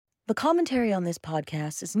The commentary on this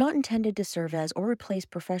podcast is not intended to serve as or replace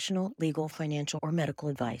professional, legal, financial, or medical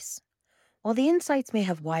advice. While the insights may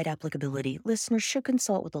have wide applicability, listeners should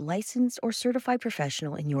consult with a licensed or certified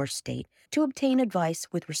professional in your state to obtain advice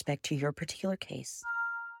with respect to your particular case.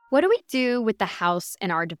 What do we do with the house in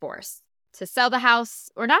our divorce? To sell the house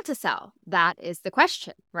or not to sell? That is the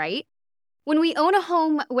question, right? When we own a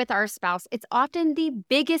home with our spouse, it's often the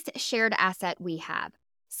biggest shared asset we have.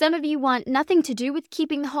 Some of you want nothing to do with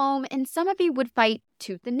keeping the home, and some of you would fight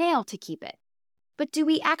tooth and nail to keep it. But do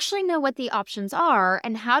we actually know what the options are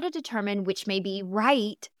and how to determine which may be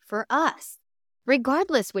right for us,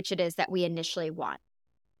 regardless which it is that we initially want?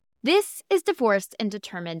 This is Divorced and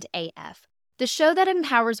Determined AF, the show that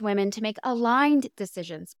empowers women to make aligned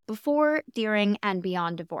decisions before, during, and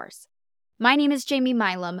beyond divorce. My name is Jamie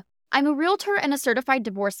Milam. I'm a realtor and a certified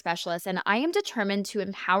divorce specialist, and I am determined to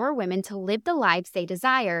empower women to live the lives they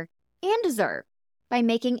desire and deserve by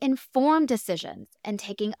making informed decisions and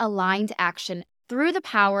taking aligned action through the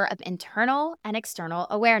power of internal and external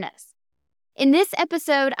awareness. In this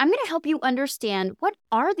episode, I'm going to help you understand what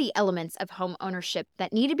are the elements of home ownership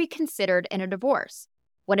that need to be considered in a divorce,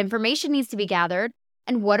 what information needs to be gathered,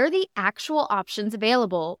 and what are the actual options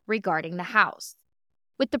available regarding the house.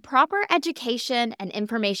 With the proper education and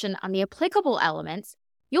information on the applicable elements,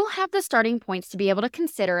 you'll have the starting points to be able to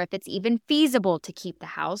consider if it's even feasible to keep the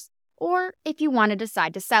house or if you want to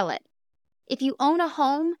decide to sell it. If you own a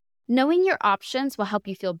home, knowing your options will help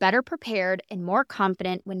you feel better prepared and more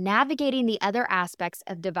confident when navigating the other aspects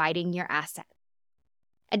of dividing your asset.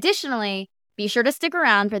 Additionally, be sure to stick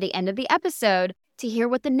around for the end of the episode to hear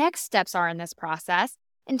what the next steps are in this process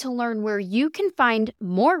and to learn where you can find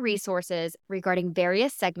more resources regarding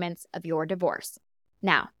various segments of your divorce.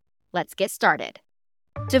 Now, let's get started.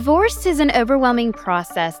 Divorce is an overwhelming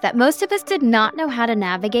process that most of us did not know how to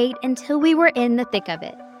navigate until we were in the thick of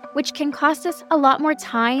it, which can cost us a lot more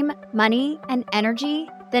time, money, and energy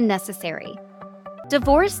than necessary.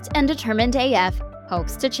 Divorced and Determined AF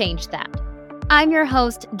hopes to change that. I'm your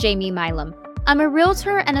host, Jamie Milam. I'm a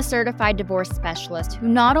realtor and a certified divorce specialist who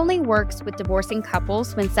not only works with divorcing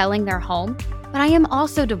couples when selling their home, but I am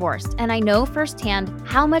also divorced, and I know firsthand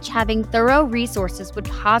how much having thorough resources would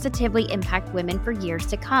positively impact women for years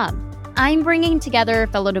to come. I'm bringing together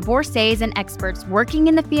fellow divorcees and experts working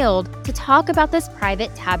in the field to talk about this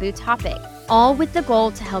private taboo topic, all with the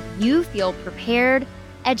goal to help you feel prepared,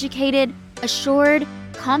 educated, assured,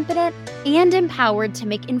 confident, and empowered to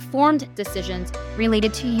make informed decisions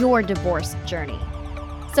related to your divorce journey.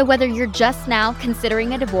 So whether you're just now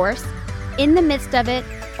considering a divorce, in the midst of it,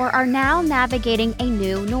 or are now navigating a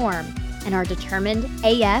new norm and are determined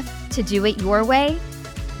AF to do it your way,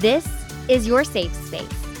 this is your safe space.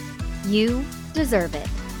 You deserve it.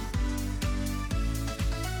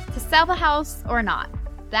 To sell the house or not?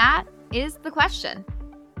 That is the question.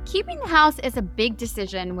 Keeping the house is a big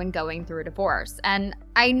decision when going through a divorce. And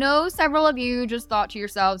I know several of you just thought to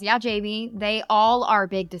yourselves, yeah, Jamie, they all are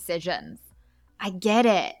big decisions. I get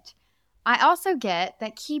it. I also get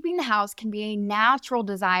that keeping the house can be a natural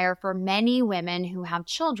desire for many women who have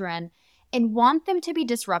children and want them to be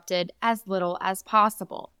disrupted as little as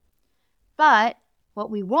possible. But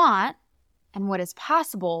what we want and what is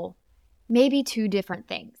possible may be two different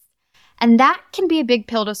things. And that can be a big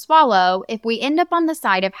pill to swallow if we end up on the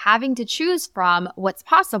side of having to choose from what's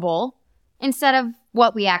possible instead of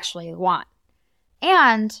what we actually want.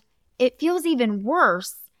 And it feels even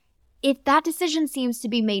worse if that decision seems to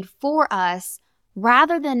be made for us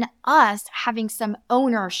rather than us having some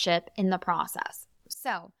ownership in the process.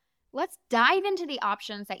 So let's dive into the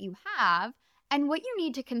options that you have and what you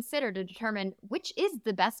need to consider to determine which is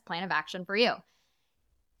the best plan of action for you.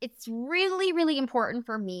 It's really, really important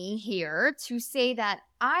for me here to say that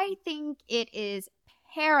I think it is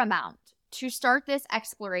paramount to start this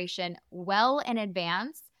exploration well in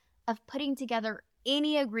advance of putting together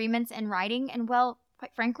any agreements in writing and, well,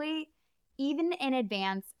 quite frankly, even in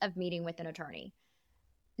advance of meeting with an attorney.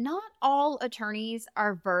 Not all attorneys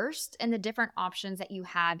are versed in the different options that you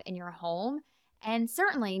have in your home, and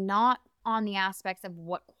certainly not on the aspects of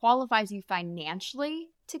what qualifies you financially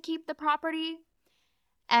to keep the property.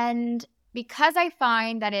 And because I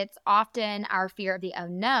find that it's often our fear of the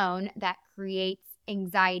unknown that creates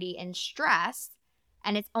anxiety and stress,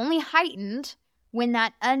 and it's only heightened when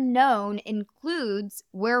that unknown includes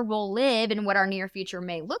where we'll live and what our near future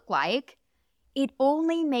may look like, it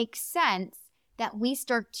only makes sense that we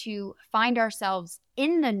start to find ourselves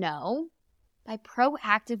in the know by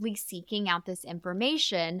proactively seeking out this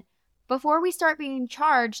information before we start being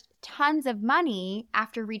charged tons of money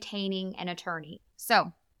after retaining an attorney.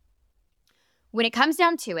 So when it comes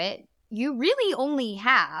down to it, you really only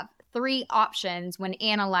have three options when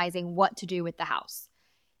analyzing what to do with the house.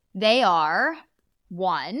 They are,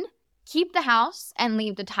 1, keep the house and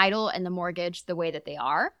leave the title and the mortgage the way that they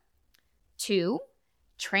are. 2,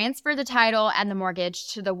 transfer the title and the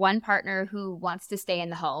mortgage to the one partner who wants to stay in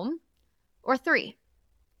the home. Or 3,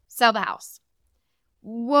 sell the house.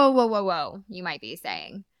 Whoa, you might be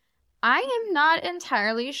saying. I am not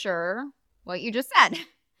entirely sure what you just said.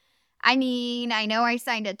 I mean, I know I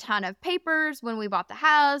signed a ton of papers when we bought the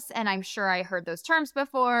house, and I'm sure I heard those terms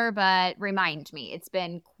before, but remind me, it's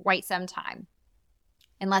been quite some time.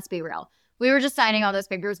 And let's be real, we were just signing all those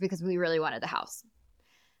papers because we really wanted the house.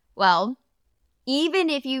 Well, even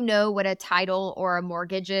if you know what a title or a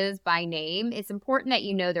mortgage is by name, it's important that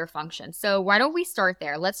you know their function. So why don't we start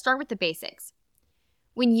there? Let's start with the basics.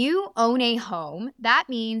 When you own a home, that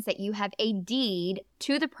means that you have a deed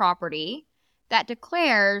to the property that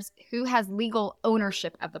declares who has legal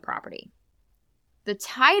ownership of the property. The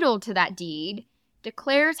title to that deed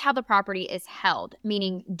declares how the property is held,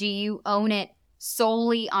 meaning do you own it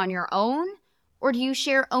solely on your own, or do you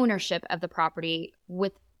share ownership of the property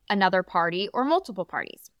with another party or multiple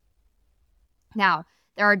parties? Now,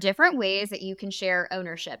 there are different ways that you can share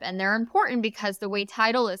ownership, and they're important because the way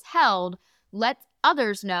title is held lets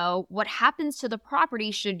others know what happens to the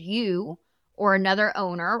property should you or another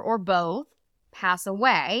owner or both pass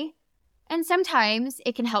away, and sometimes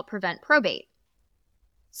it can help prevent probate.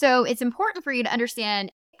 So it's important for you to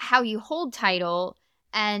understand how you hold title,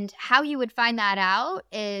 and how you would find that out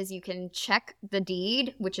is you can check the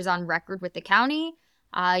deed, which is on record with the county.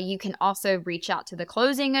 You can also reach out to the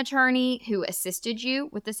closing attorney who assisted you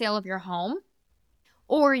with the sale of your home,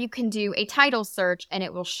 or you can do a title search and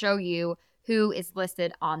it will show you who is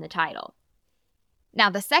listed on the title. Now,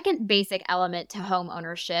 the second basic element to home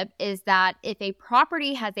ownership is that if a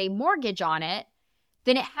property has a mortgage on it,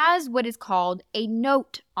 then it has what is called a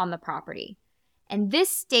note on the property. And this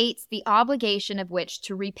states the obligation of which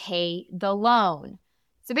to repay the loan.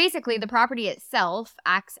 So basically, the property itself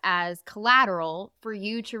acts as collateral for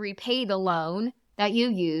you to repay the loan that you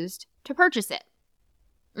used to purchase it.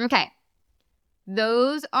 Okay,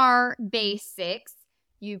 those are basics.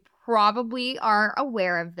 You probably are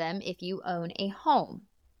aware of them if you own a home.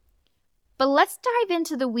 But let's dive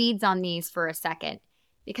into the weeds on these for a second,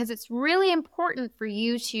 because it's really important for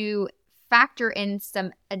you to factor in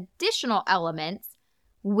some additional elements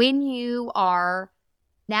when you are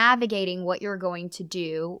navigating what you're going to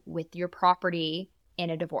do with your property in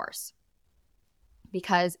a divorce.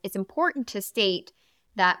 Because it's important to state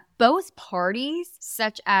that both parties,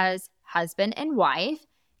 such as husband and wife,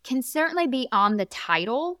 can certainly be on the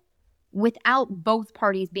title without both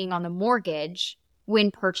parties being on the mortgage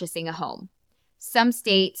when purchasing a home. Some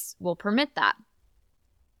states will permit that.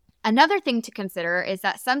 Another thing to consider is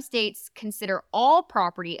that some states consider all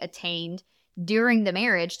property attained during the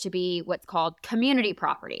marriage to be what's called community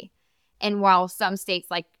property. And while some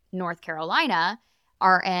states like North Carolina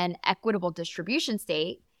are an equitable distribution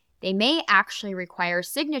state, they may actually require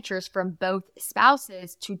signatures from both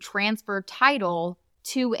spouses to transfer title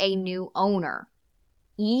to a new owner,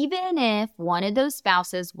 even if one of those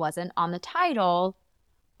spouses wasn't on the title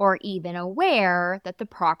or even aware that the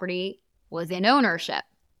property was in ownership.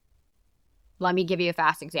 Let me give you a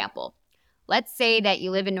fast example. Let's say that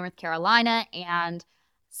you live in North Carolina and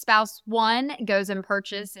spouse 1 goes and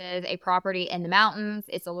purchases a property in the mountains.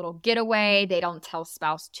 It's a little getaway. They don't tell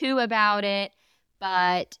spouse 2 about it.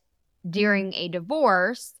 But during a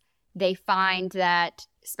divorce, they find that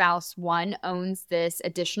spouse 1 owns this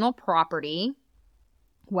additional property.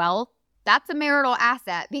 Well, that's a marital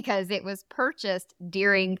asset because it was purchased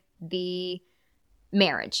during the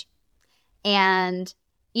marriage. And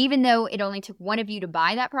even though it only took one of you to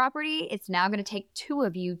buy that property, it's now going to take 2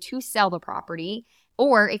 of you to sell the property.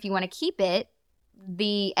 Or if you want to keep it,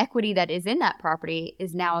 the equity that is in that property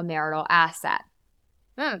is now a marital asset.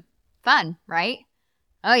 Fun, right?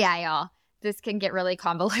 Oh yeah, y'all. This can get really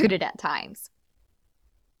convoluted at times.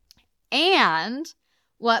 And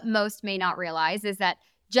what most may not realize is that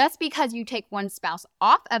just because you take one spouse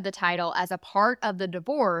off of the title as a part of the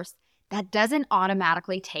divorce, that doesn't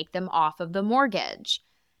automatically take them off of the mortgage.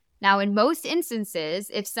 Now, in most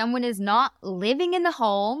instances, if someone is not living in the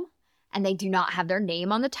home and they do not have their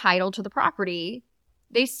name on the title to the property,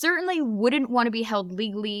 they certainly wouldn't want to be held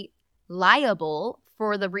legally liable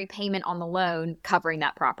for the repayment on the loan covering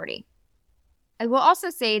that property. I will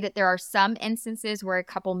also say that there are some instances where a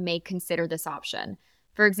couple may consider this option.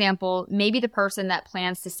 For example, maybe the person that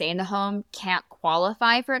plans to stay in the home can't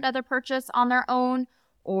qualify for another purchase on their own,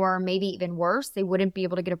 or maybe even worse, they wouldn't be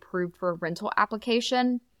able to get approved for a rental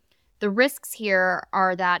application. The risks here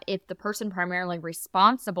are that if the person primarily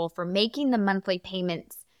responsible for making the monthly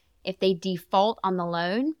payments, if they default on the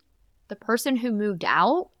loan, the person who moved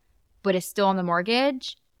out but is still on the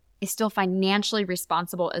mortgage is still financially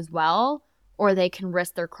responsible as well, or they can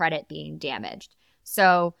risk their credit being damaged.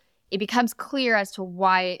 So it becomes clear as to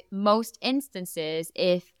why most instances,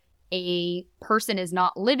 if a person is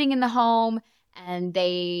not living in the home and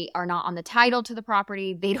they are not on the title to the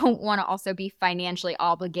property, they don't want to also be financially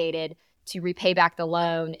obligated to repay back the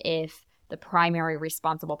loan if the primary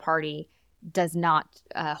responsible party does not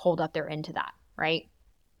hold up their end to that, right?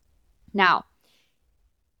 Now,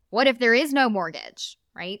 what if there is no mortgage,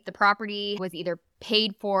 right? The property was either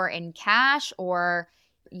paid for in cash or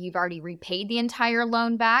you've already repaid the entire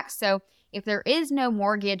loan back. So if there is no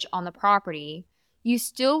mortgage on the property, you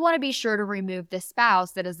still want to be sure to remove the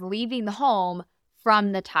spouse that is leaving the home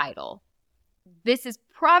from the title. This is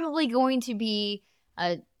probably going to be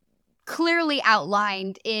clearly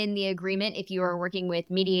outlined in the agreement if you are working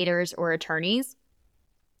with mediators or attorneys.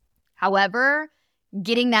 However,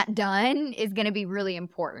 getting that done is going to be really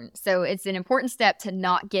important. So it's an important step to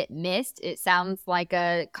not get missed. It sounds like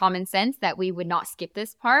a common sense that we would not skip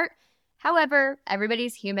this part. However,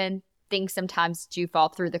 everybody's human. Things sometimes do fall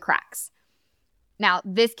through the cracks. Now,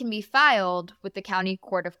 this can be filed with the county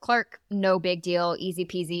court of clerk. No big deal. Easy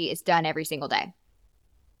peasy. It's done every single day.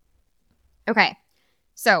 Okay,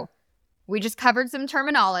 so we just covered some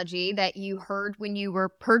terminology that you heard when you were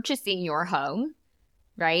purchasing your home,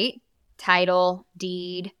 right? Title,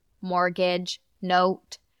 deed, mortgage,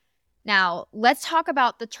 note. Now, let's talk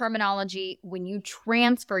about the terminology when you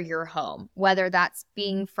transfer your home, whether that's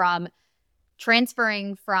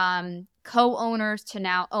transferring from co-owners to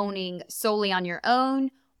now owning solely on your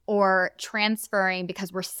own, or transferring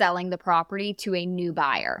because we're selling the property to a new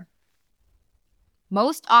buyer.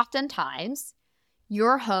 Most oftentimes,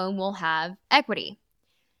 your home will have equity.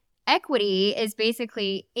 Equity is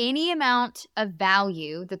basically any amount of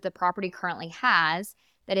value that the property currently has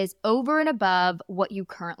that is over and above what you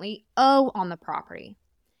currently owe on the property.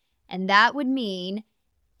 And that would mean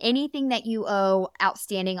anything that you owe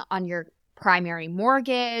outstanding on your primary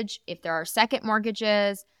mortgage, if there are second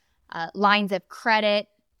mortgages, lines of credit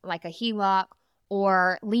like a HELOC,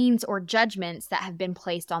 or liens or judgments that have been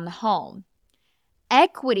placed on the home.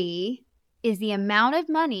 Equity is the amount of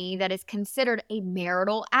money that is considered a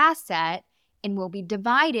marital asset and will be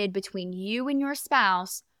divided between you and your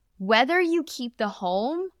spouse, whether you keep the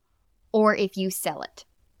home or if you sell it.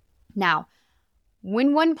 Now,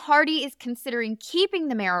 when one party is considering keeping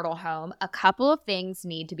the marital home, a couple of things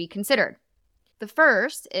need to be considered. The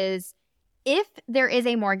first is, if there is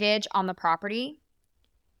a mortgage on the property,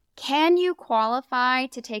 can you qualify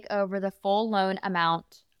to take over the full loan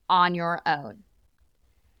amount on your own?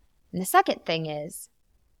 And the second thing is,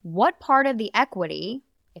 what part of the equity,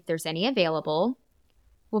 if there's any available,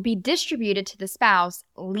 will be distributed to the spouse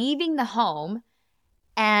leaving the home,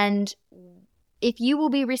 and if you will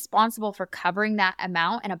be responsible for covering that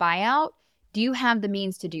amount in a buyout, do you have the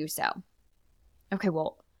means to do so? Okay,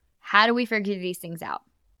 well, how do we figure these things out?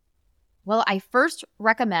 Well, I first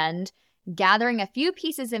recommend gathering a few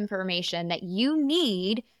pieces of information that you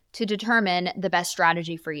need to determine the best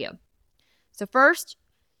strategy for you. So first,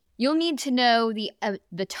 you'll need to know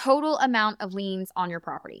the total amount of liens on your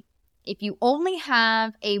property. If you only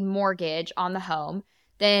have a mortgage on the home,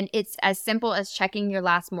 then it's as simple as checking your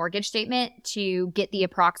last mortgage statement to get the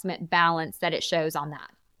approximate balance that it shows on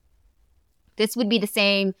that. This would be the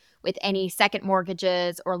same with any second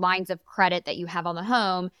mortgages or lines of credit that you have on the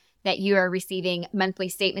home that you are receiving monthly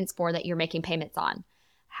statements for that you're making payments on.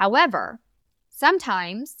 However,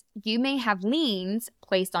 sometimes you may have liens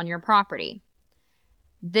placed on your property.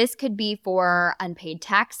 This could be for unpaid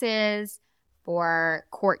taxes, for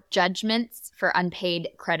court judgments for unpaid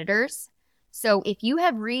creditors. So if you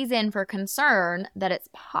have reason for concern that it's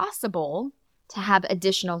possible to have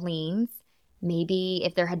additional liens, maybe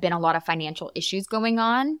if there had been a lot of financial issues going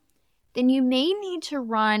on, then you may need to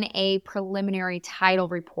run a preliminary title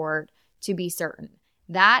report to be certain.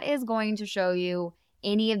 That is going to show you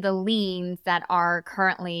any of the liens that are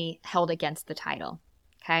currently held against the title,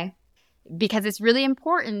 okay? Because it's really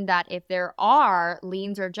important that if there are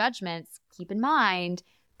liens or judgments, keep in mind,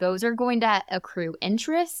 those are going to accrue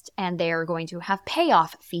interest and they are going to have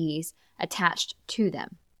payoff fees attached to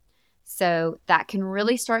them. So that can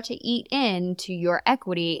really start to eat into your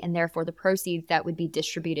equity and therefore the proceeds that would be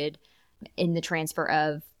distributed in the transfer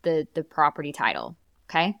of the property title,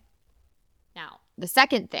 okay? Now, the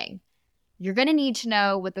second thing, you're going to need to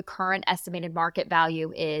know what the current estimated market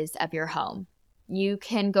value is of your home. You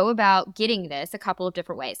can go about getting this a couple of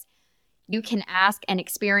different ways. You can ask an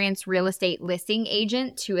experienced real estate listing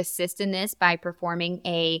agent to assist in this by performing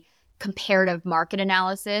a comparative market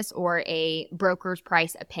analysis or a broker's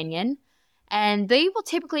price opinion. And they will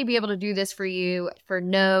typically be able to do this for you for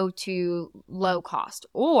no to low cost.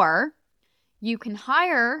 Or you can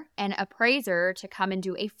hire an appraiser to come and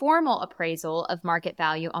do a formal appraisal of market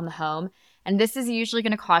value on the home. And this is usually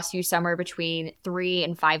going to cost you somewhere between $300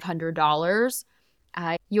 and $500.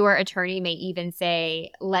 Your attorney may even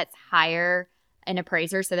say, let's hire an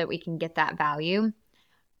appraiser so that we can get that value.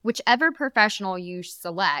 Whichever professional you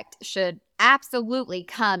select should absolutely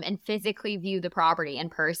come and physically view the property in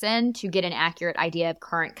person to get an accurate idea of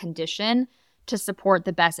current condition to support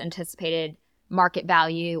the best anticipated market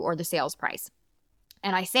value or the sales price.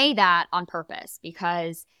 And I say that on purpose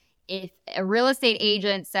because if a real estate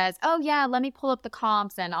agent says, oh yeah, let me pull up the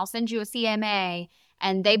comps and I'll send you a CMA,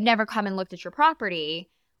 and they've never come and looked at your property,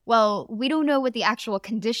 well, we don't know what the actual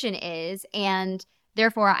condition is, and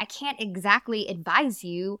therefore I can't exactly advise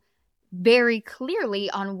you very clearly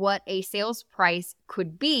on what a sales price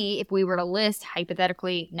could be if we were to list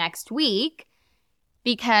hypothetically next week,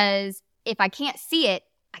 because if I can't see it,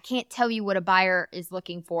 I can't tell you what a buyer is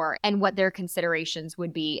looking for and what their considerations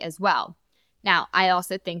would be as well. Now, I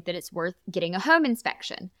also think that it's worth getting a home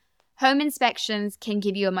inspection. Home inspections can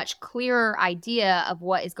give you a much clearer idea of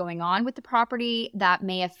what is going on with the property that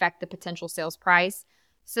may affect the potential sales price,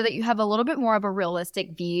 so that you have a little bit more of a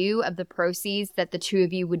realistic view of the proceeds that the two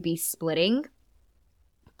of you would be splitting.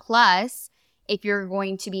 Plus, if you're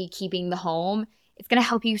going to be keeping the home, it's going to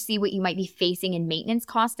help you see what you might be facing in maintenance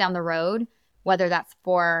costs down the road, whether that's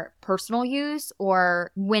for personal use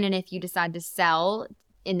or when and if you decide to sell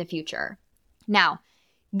in the future. Now,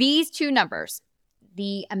 these two numbers,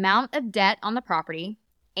 the amount of debt on the property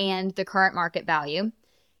and the current market value,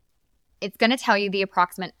 it's going to tell you the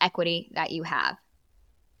approximate equity that you have.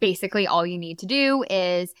 Basically, all you need to do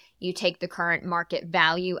is you take the current market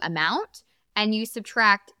value amount and you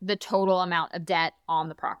subtract the total amount of debt on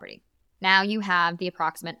the property. Now you have the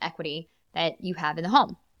approximate equity that you have in the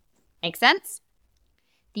home. Make sense?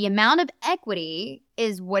 The amount of equity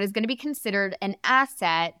is what is going to be considered an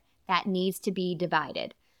asset that needs to be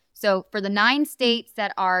divided. So for the 9 states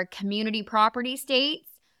that are community property states,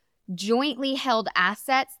 jointly held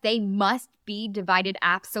assets, they must be divided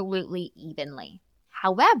absolutely evenly.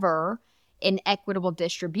 However, in equitable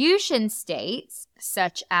distribution states,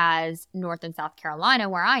 such as North and South Carolina,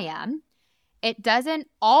 where I am, it doesn't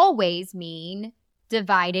always mean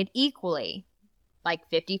divided equally, like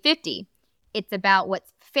 50-50. It's about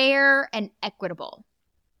what's fair and equitable.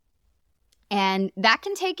 And that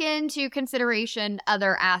can take into consideration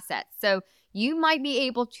other assets. So you might be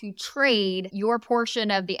able to trade your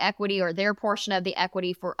portion of the equity or their portion of the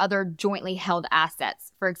equity for other jointly held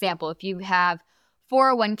assets. For example, if you have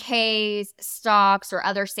 401ks, stocks, or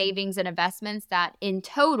other savings and investments that in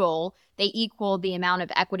total, they equal the amount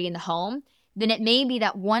of equity in the home, then it may be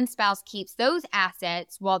that one spouse keeps those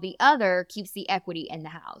assets while the other keeps the equity in the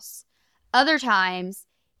house. Other times,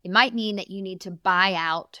 it might mean that you need to buy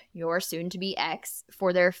out your soon-to-be ex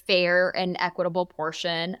for their fair and equitable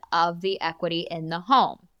portion of the equity in the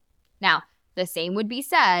home. Now, the same would be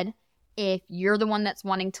said if you're the one that's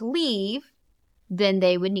wanting to leave, then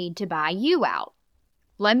they would need to buy you out.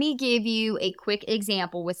 Let me give you a quick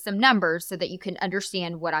example with some numbers so that you can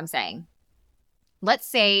understand what I'm saying. Let's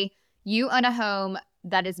say you own a home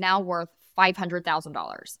that is now worth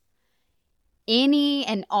 $500,000. Any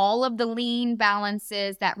and all of the lien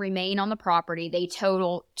balances that remain on the property, they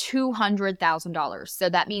total $200,000. So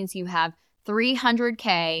that means you have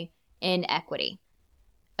 $300K in equity.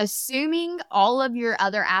 Assuming all of your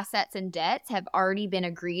other assets and debts have already been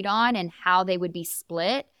agreed on and how they would be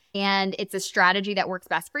split, and it's a strategy that works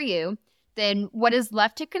best for you, then what is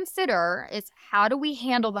left to consider is how do we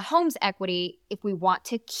handle the home's equity if we want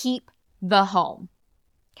to keep the home,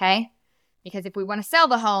 okay? Because if we want to sell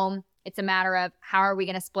the home, it's a matter of how are we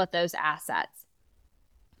going to split those assets?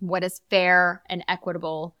 What is fair and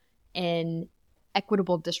equitable in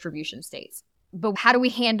equitable distribution states? But how do we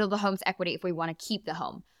handle the home's equity if we want to keep the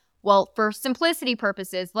home? Well, for simplicity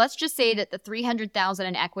purposes, let's just say that the $300,000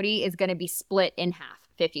 in equity is going to be split in half,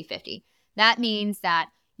 50-50. That means that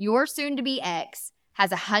your soon-to-be ex has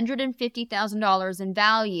 $150,000 in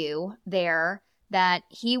value there that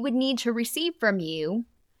he would need to receive from you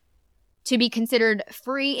to be considered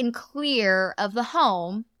free and clear of the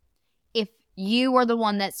home if you are the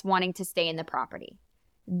one that's wanting to stay in the property.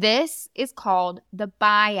 This is called the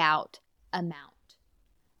buyout amount.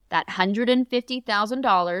 That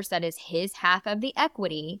 $150,000 that is his half of the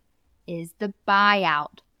equity is the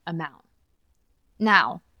buyout amount.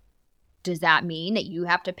 Now, Does that mean that you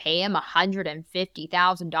have to pay him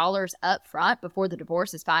 $150,000 up front before the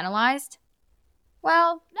divorce is finalized?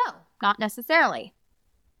 Well, no, not necessarily.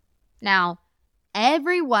 Now,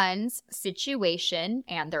 everyone's situation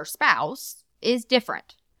and their spouse is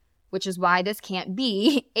different, which is why this can't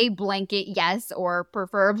be a blanket yes or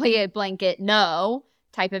preferably a blanket no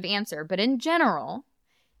type of answer. But in general,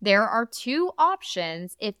 there are two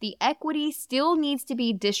options if the equity still needs to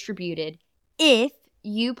be distributed if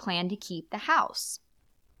you plan to keep the house.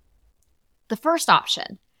 The first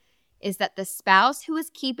option is that the spouse who is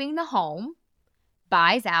keeping the home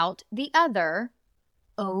buys out the other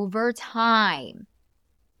over time.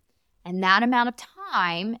 And that amount of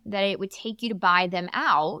time that it would take you to buy them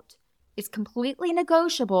out is completely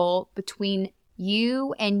negotiable between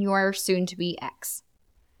you and your soon-to-be ex.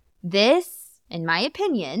 This, in my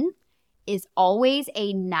opinion, is always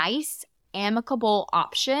a nice, amicable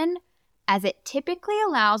option, as it typically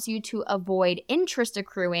allows you to avoid interest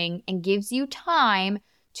accruing and gives you time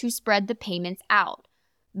to spread the payments out.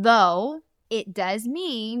 Though it does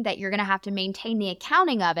mean that you're going to have to maintain the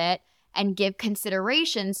accounting of it and give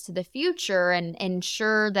considerations to the future and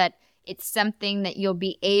ensure that it's something that you'll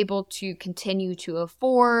be able to continue to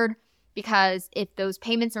afford, because if those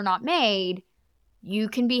payments are not made, you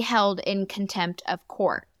can be held in contempt of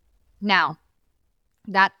court. Now,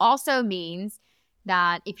 that also means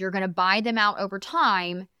that if you're going to buy them out over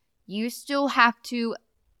time, you still have to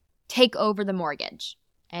take over the mortgage.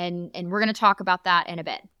 And we're going to talk about that in a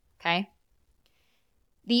bit, okay?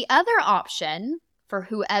 The other option for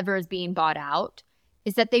whoever is being bought out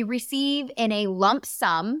is that they receive in a lump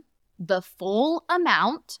sum the full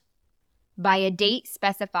amount by a date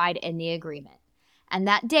specified in the agreement. And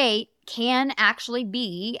that date can actually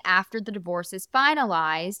be after the divorce is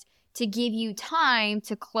finalized, to give you time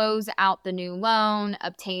to close out the new loan,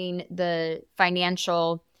 obtain the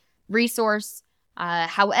financial resource.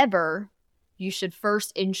 However, you should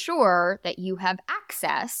first ensure that you have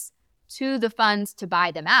access to the funds to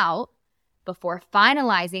buy them out before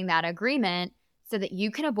finalizing that agreement, so that you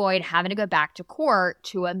can avoid having to go back to court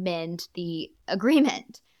to amend the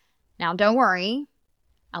agreement. Now, don't worry.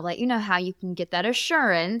 I'll let you know how you can get that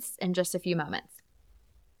assurance in just a few moments.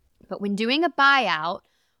 But when doing a buyout,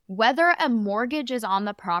 whether a mortgage is on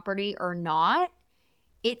the property or not,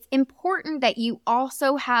 it's important that you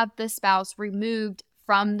also have the spouse removed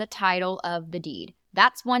from the title of the deed.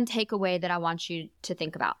 That's one takeaway that I want you to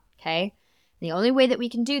think about, okay? The only way that we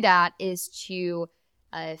can do that is to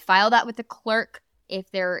file that with the clerk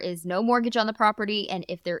if there is no mortgage on the property, and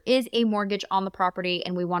if there is a mortgage on the property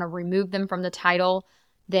and we want to remove them from the title,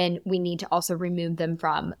 then we need to also remove them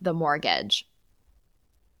from the mortgage.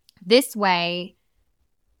 This way,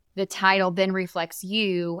 the title then reflects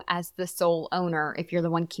you as the sole owner if you're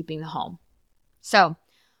the one keeping the home. So,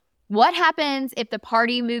 what happens if the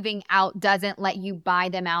party moving out doesn't let you buy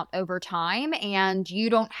them out over time and you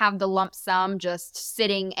don't have the lump sum just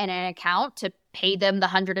sitting in an account to pay them the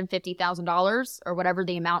 $150,000 or whatever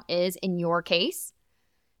the amount is in your case?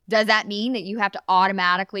 Does that mean that you have to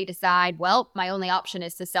automatically decide, well, my only option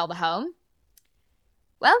is to sell the home?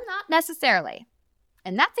 Well, not necessarily.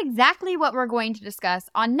 And that's exactly what we're going to discuss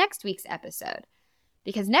on next week's episode.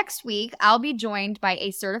 Because next week, I'll be joined by a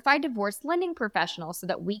certified divorce lending professional so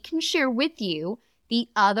that we can share with you the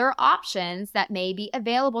other options that may be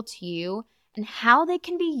available to you and how they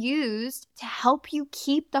can be used to help you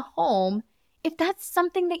keep the home if that's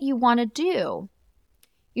something that you want to do.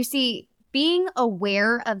 You see, being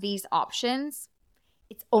aware of these options,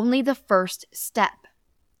 it's only the first step.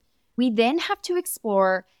 We then have to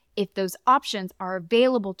explore if those options are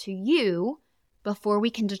available to you before we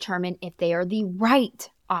can determine if they are the right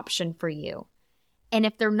option for you. And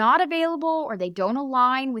if they're not available or they don't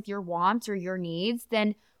align with your wants or your needs,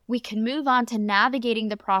 then we can move on to navigating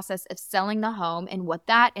the process of selling the home and what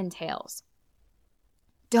that entails.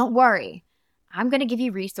 Don't worry, I'm going to give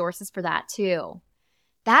you resources for that too.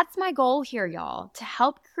 That's my goal here, y'all, to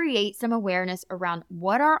help create some awareness around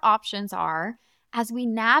what our options are as we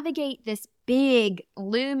navigate this big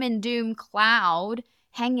gloom and doom cloud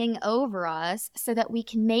hanging over us, so that we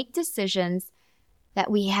can make decisions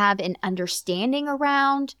that we have an understanding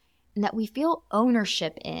around and that we feel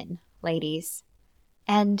ownership in, ladies.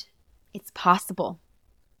 And it's possible.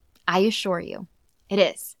 I assure you, it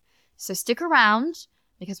is. So stick around,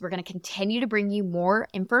 because we're going to continue to bring you more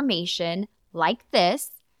information like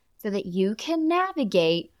this so that you can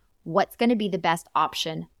navigate what's going to be the best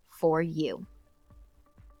option for you.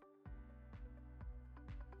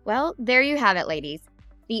 Well, there you have it, ladies.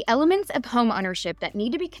 The elements of home ownership that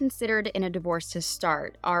need to be considered in a divorce to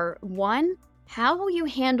start are 1, how will you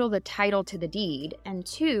handle the title to the deed? And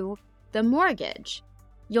 2, the mortgage.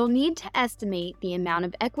 You'll need to estimate the amount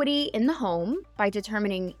of equity in the home by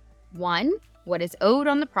determining 1, what is owed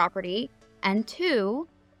on the property, and 2,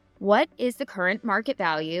 what is the current market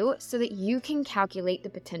value so that you can calculate the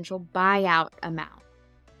potential buyout amount.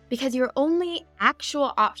 Because your only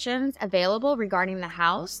actual options available regarding the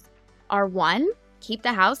house are 1, keep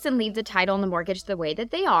the house and leave the title and the mortgage the way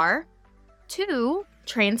that they are. 2,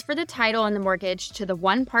 transfer the title and the mortgage to the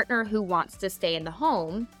one partner who wants to stay in the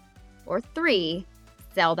home. Or 3,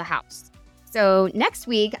 sell the house. So next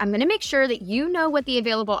week, I'm going to make sure that you know what the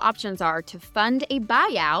available options are to fund a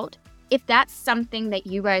buyout if that's something that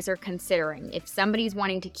you guys are considering, if somebody's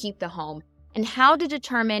wanting to keep the home, and how to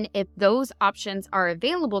determine if those options are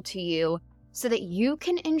available to you so that you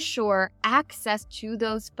can ensure access to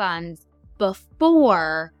those funds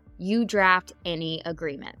before you draft any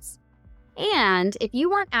agreements. And if you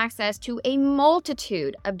want access to a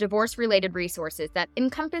multitude of divorce-related resources that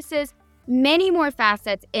encompasses many more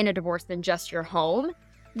facets in a divorce than just your home,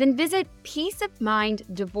 then visit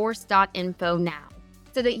peaceofminddivorce.info now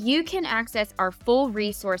so that you can access our full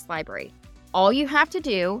resource library. All you have to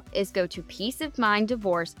do is go to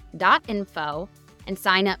peaceofminddivorce.info and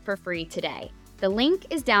sign up for free today. The link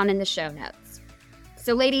is down in the show notes.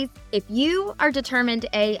 So ladies, if you are determined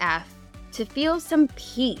AF to feel some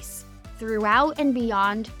peace throughout and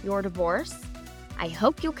beyond your divorce, I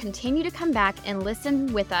hope you'll continue to come back and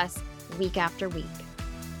listen with us week after week.